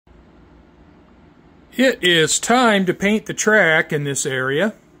It is time to paint the track in this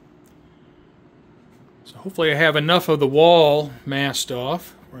area. So hopefully I have enough of the wall masked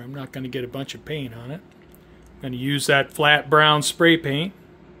off where I'm not going to get a bunch of paint on it. I'm going to use that flat brown spray paint.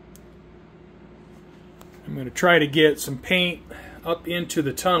 I'm going to try to get some paint up into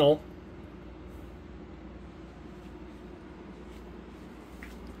the tunnel.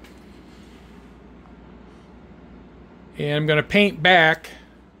 And I'm going to paint back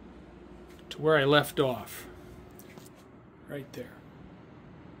to where I left off. Right there.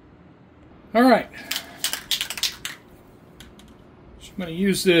 Alright. So I'm going to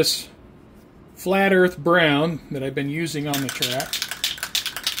use this flat earth brown that I've been using on the track.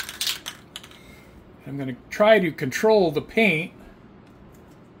 I'm going to try to control the paint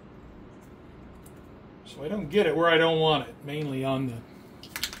so I don't get it where I don't want it, mainly on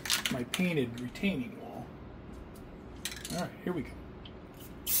my painted retaining wall. Alright, here we go.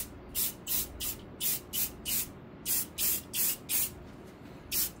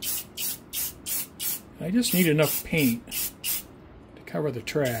 I just need enough paint to cover the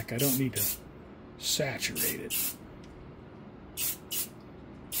track. I don't need to saturate it.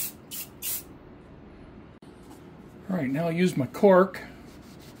 Alright, now I'll use my cork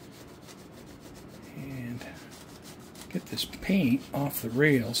and get this paint off the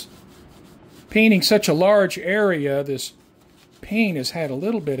rails. Painting such a large area, this paint has had a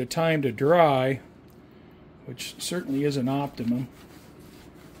little bit of time to dry, which certainly isn't optimum.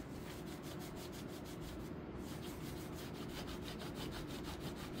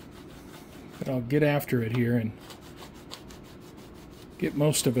 But I'll get after it here and get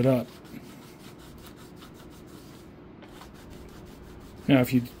most of it up. Now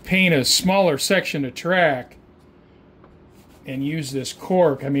if you paint a smaller section of track and use this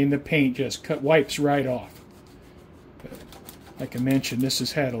cork, I mean the paint just wipes right off. But like I mentioned, this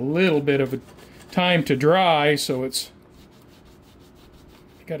has had a little bit of a time to dry, so you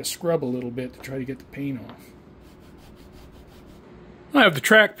got to scrub a little bit to try to get the paint off. I have the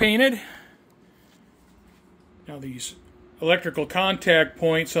track painted. Now these electrical contact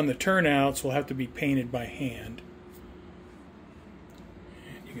points on the turnouts will have to be painted by hand.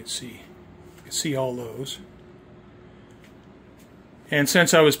 And you can see all those. And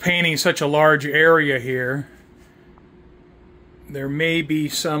since I was painting such a large area here, there may be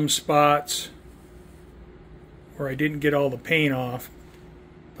some spots where I didn't get all the paint off,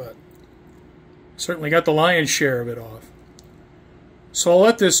 but certainly got the lion's share of it off. So I'll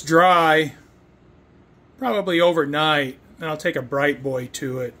let this dry probably overnight, and I'll take a bright boy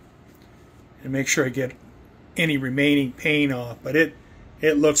to it and make sure I get any remaining paint off, but it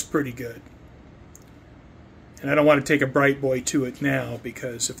looks pretty good. And I don't want to take a bright boy to it now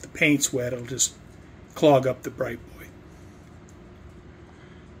because if the paint's wet, it'll just clog up the bright boy.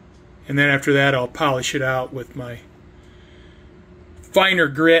 And then after that, I'll polish it out with my finer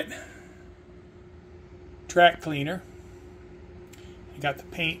grit track cleaner. I got the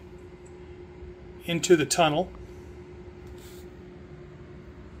paint into the tunnel.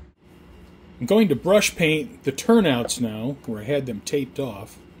 I'm going to brush paint the turnouts now, where I had them taped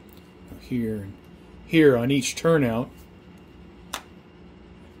off. Here and here on each turnout.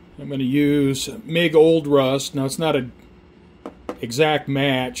 I'm going to use MIG Old Rust. Now it's not an exact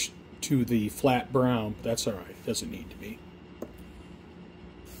match to the flat brown, but that's alright, it doesn't need to be.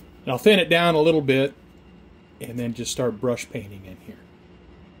 And I'll thin it down a little bit and then just start brush painting in here.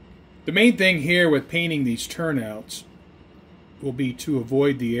 The main thing here with painting these turnouts will be to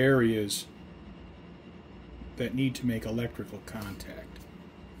avoid the areas that need to make electrical contact.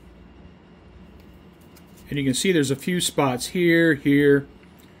 And you can see there's a few spots here,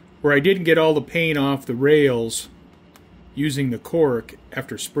 where I didn't get all the paint off the rails using the cork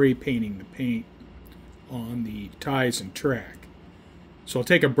after spray painting the paint on the ties and track. So I'll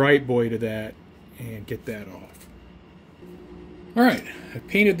take a bright boy to that and get that off. Alright, I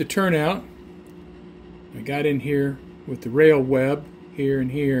painted the turnout. I got in here with the rail web here and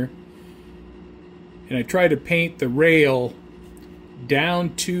here, and I tried to paint the rail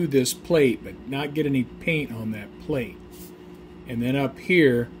down to this plate but not get any paint on that plate. And then up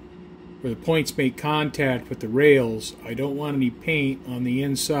here where the points make contact with the rails, I don't want any paint on the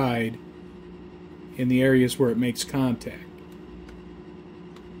inside in the areas where it makes contact.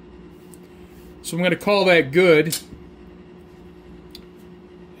 So I'm going to call that good.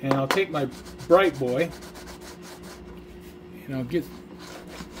 And I'll take my bright boy and I'll get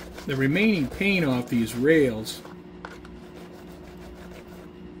the remaining paint off these rails.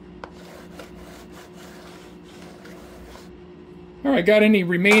 Alright, got any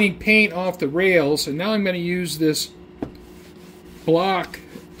remaining paint off the rails, and now I'm going to use this block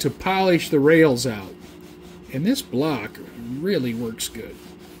to polish the rails out. And this block really works good.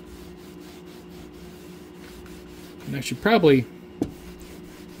 And I should probably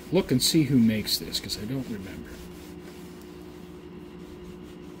look and see who makes this, because I don't remember.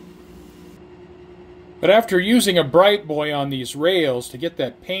 But after using a Bright Boy on these rails to get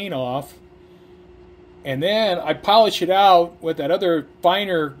that paint off, and then I polish it out with that other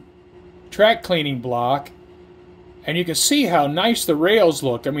finer track cleaning block, and you can see how nice the rails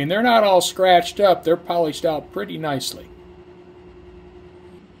look. I mean, they're not all scratched up, they're polished out pretty nicely.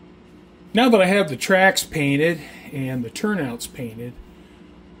 Now that I have the tracks painted and the turnouts painted,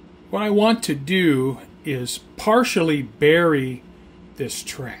 what I want to do is partially bury this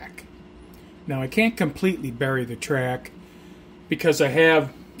track. Now I can't completely bury the track because I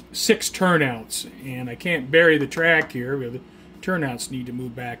have 6 turnouts and I can't bury the track here. The turnouts need to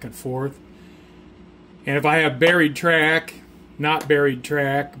move back and forth. And if I have buried track, not buried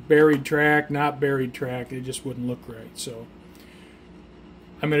track, not buried track, it just wouldn't look right. So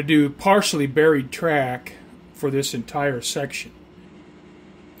I'm going to do partially buried track for this entire section.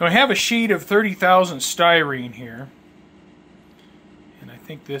 Now I have a sheet of 30,000 styrene here, and I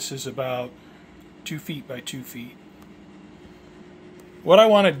think this is about 2 feet by 2 feet. What I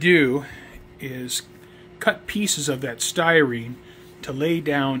want to do is cut pieces of that styrene to lay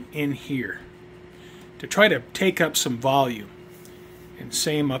down in here to try to take up some volume, and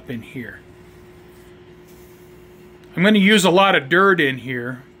same up in here. I'm going to use a lot of dirt in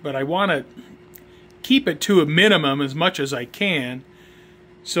here, but I want to keep it to a minimum as much as I can,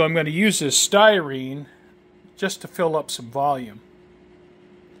 so I'm going to use this styrene just to fill up some volume.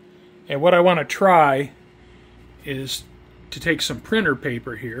 And what I want to try is to take some printer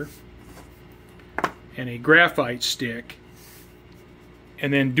paper here and a graphite stick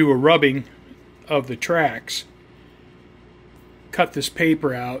and then do a rubbing of the tracks, cut this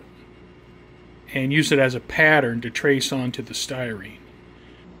paper out and use it as a pattern to trace onto the styrene.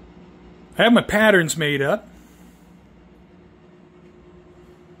 I have my patterns made up.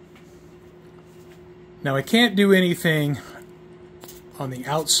 Now I can't do anything on the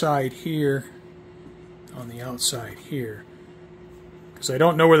outside here, because I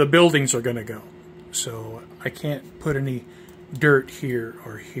don't know where the buildings are going to go. So I can't put any dirt here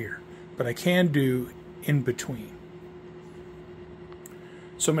or here, but I can do in between.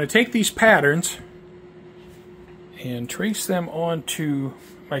 So I'm going to take these patterns and trace them onto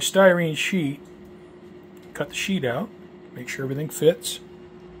my styrene sheet, cut the sheet out, make sure everything fits.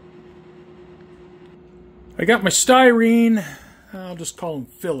 I got my styrene, I'll just call them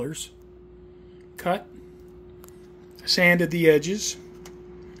fillers, cut, sanded the edges.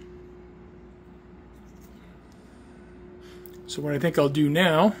 So what I think I'll do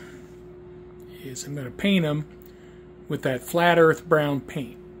now is I'm going to paint them with that flat earth brown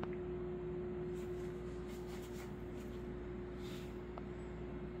paint.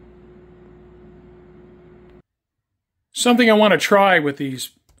 Something I want to try with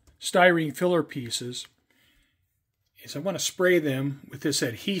these styrene filler pieces is I want to spray them with this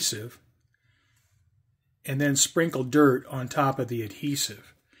adhesive and then sprinkle dirt on top of the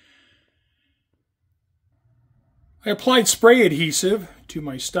adhesive. I applied spray adhesive to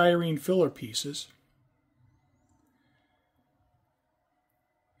my styrene filler pieces,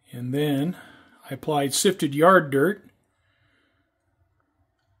 and then I applied sifted yard dirt.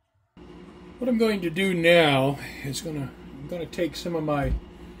 What I'm going to do now is I'm going to take some of my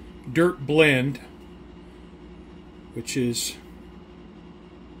dirt blend, which is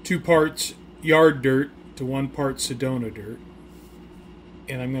 2 parts yard dirt to 1 part Sedona dirt,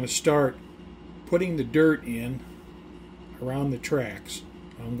 and I'm going to start putting the dirt in around the tracks.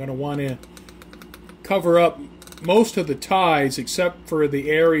 I'm going to want to cover up most of the ties except for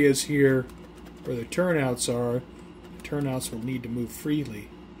the areas here where the turnouts are. The turnouts will need to move freely.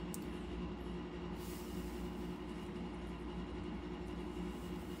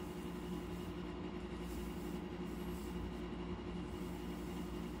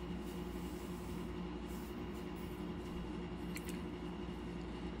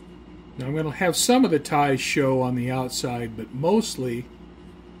 Now I'm going to have some of the ties show on the outside, but mostly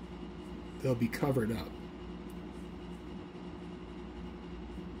they'll be covered up.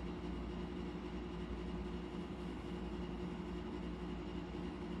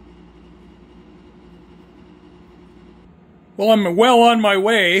 Well, I'm well on my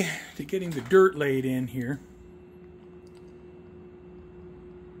way to getting the dirt laid in here.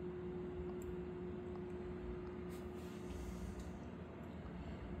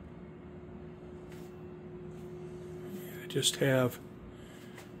 Just have,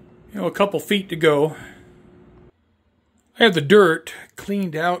 a couple feet to go. I have the dirt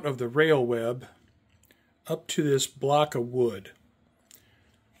cleaned out of the rail web up to this block of wood.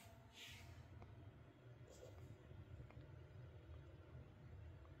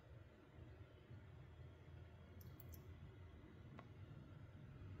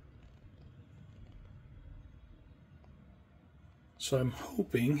 So I'm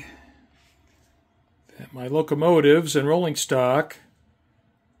hoping that my locomotives and rolling stock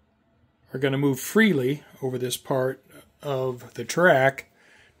are going to move freely over this part of the track.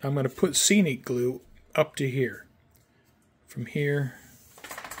 I'm going to put scenic glue up to here, from here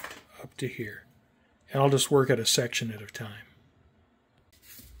up to here, and I'll just work at a section at a time.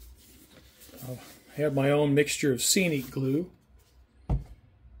 I'll have my own mixture of scenic glue,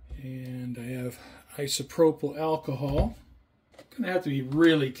 and I have isopropyl alcohol. I'm going to have to be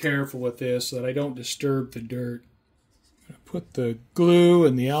really careful with this so that I don't disturb the dirt. I'm going to put the glue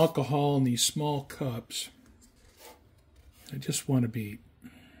and the alcohol in these small cups. I just want to be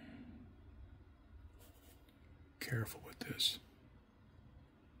careful with this,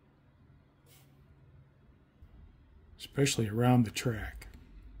 especially around the track.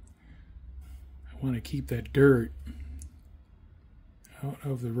 I want to keep that dirt out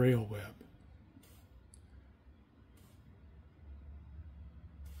of the rail web.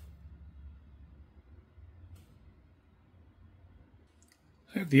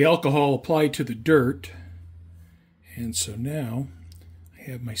 I have the alcohol applied to the dirt, and so now I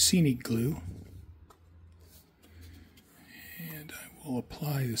have my scenic glue, and I will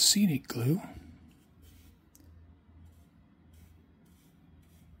apply the scenic glue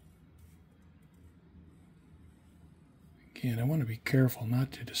again. I want to be careful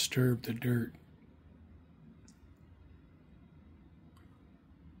not to disturb the dirt.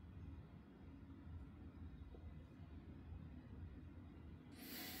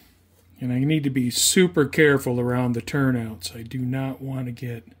 And I need to be super careful around the turnouts. I do not want to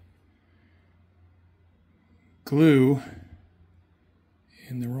get glue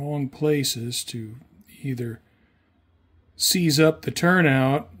in the wrong places to either seize up the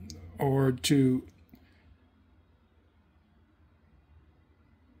turnout or to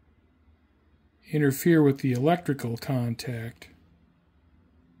interfere with the electrical contact.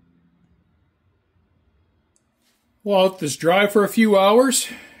 Well, I'll let this dry for a few hours,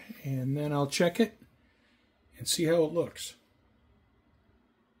 and then I'll check it and see how it looks.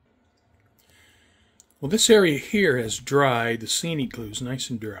 Well, this area here has dried. The scenic glue is nice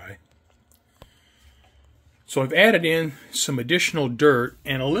and dry. So I've added in some additional dirt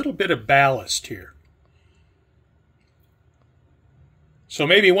and a little bit of ballast here. So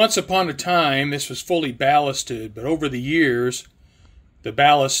maybe once upon a time this was fully ballasted, but over the years the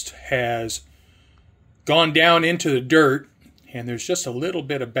ballast has gone down into the dirt, and there's just a little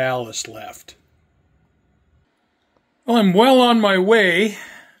bit of ballast left. Well, I'm well on my way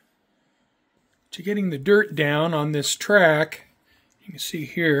to getting the dirt down on this track. You can see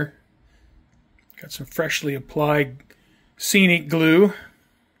here, got some freshly applied scenic glue.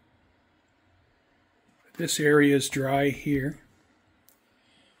 This area is dry here.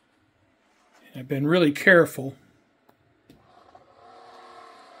 And I've been really careful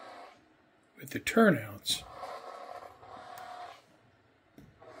with the turnouts.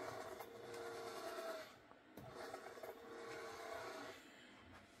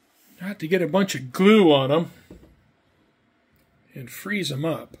 Not to get a bunch of glue on them and freeze them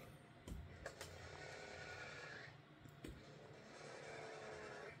up.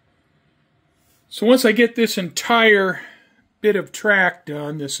 So once I get this entire bit of track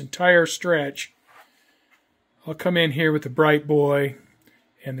done, this entire stretch, I'll come in here with the Bright Boy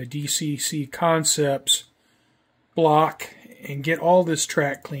and the DCC Concepts block and get all this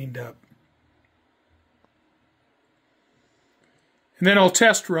track cleaned up. And then I'll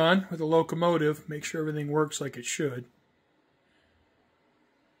test run with a locomotive, make sure everything works like it should.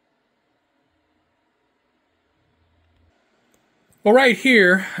 Well, right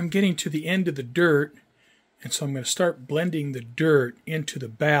here, I'm getting to the end of the dirt, and so I'm going to start blending the dirt into the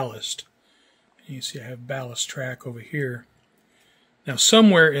ballast. And you see I have ballast track over here. Now,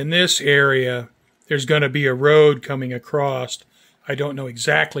 somewhere in this area, there's going to be a road coming across. I don't know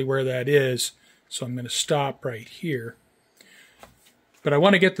exactly where that is, so I'm going to stop right here. But I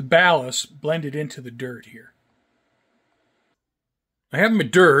want to get the ballast blended into the dirt here. I have my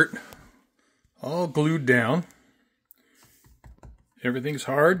dirt all glued down. Everything's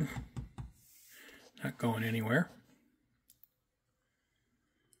hard, not going anywhere.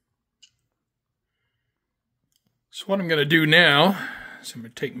 So what I'm going to do now is I'm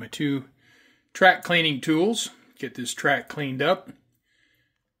going to take my two track cleaning tools, get this track cleaned up,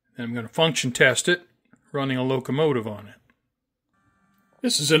 then I'm going to function test it, running a locomotive on it.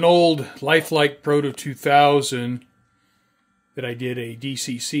 This is an old Lifelike Proto 2000 that I did a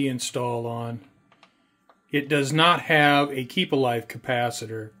DCC install on. It does not have a keep alive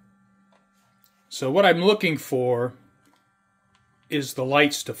capacitor. So what I'm looking for is the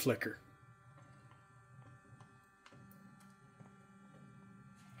lights to flicker.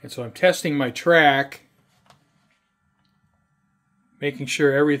 And so I'm testing my track, making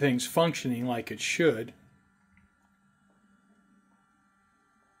sure everything's functioning like it should.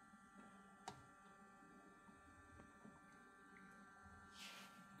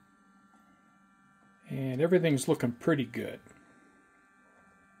 And everything's looking pretty good.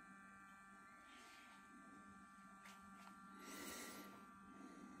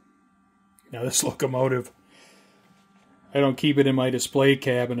 Now this locomotive, I don't keep it in my display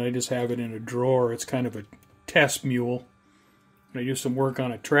cabinet, I just have it in a drawer. It's kind of a test mule. When I do some work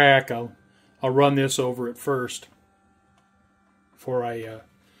on a track, I'll run this over it first before I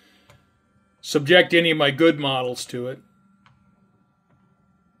subject any of my good models to it.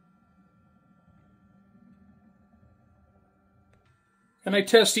 And I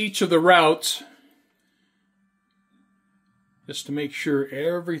test each of the routes just to make sure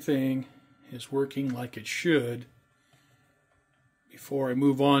everything is working like it should before I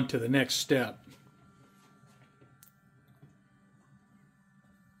move on to the next step.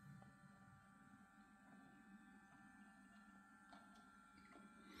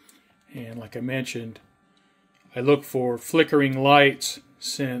 And like I mentioned, I look for flickering lights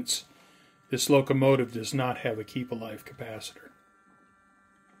since this locomotive does not have a keep alive capacitor.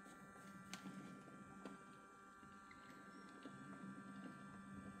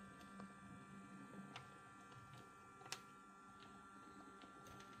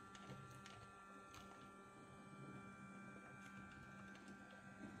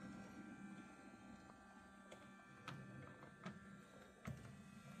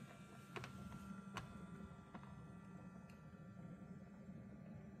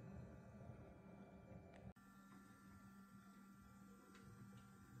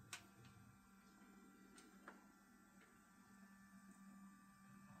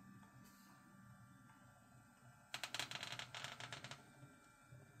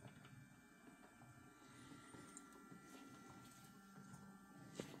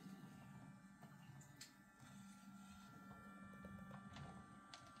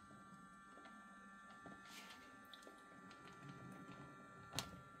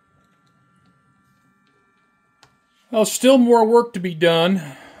 Well, still more work to be done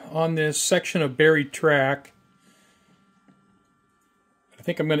on this section of buried track. I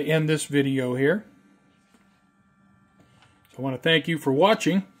think I'm going to end this video here. So I want to thank you for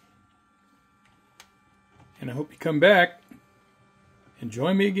watching, and I hope you come back and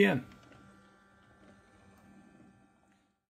join me again.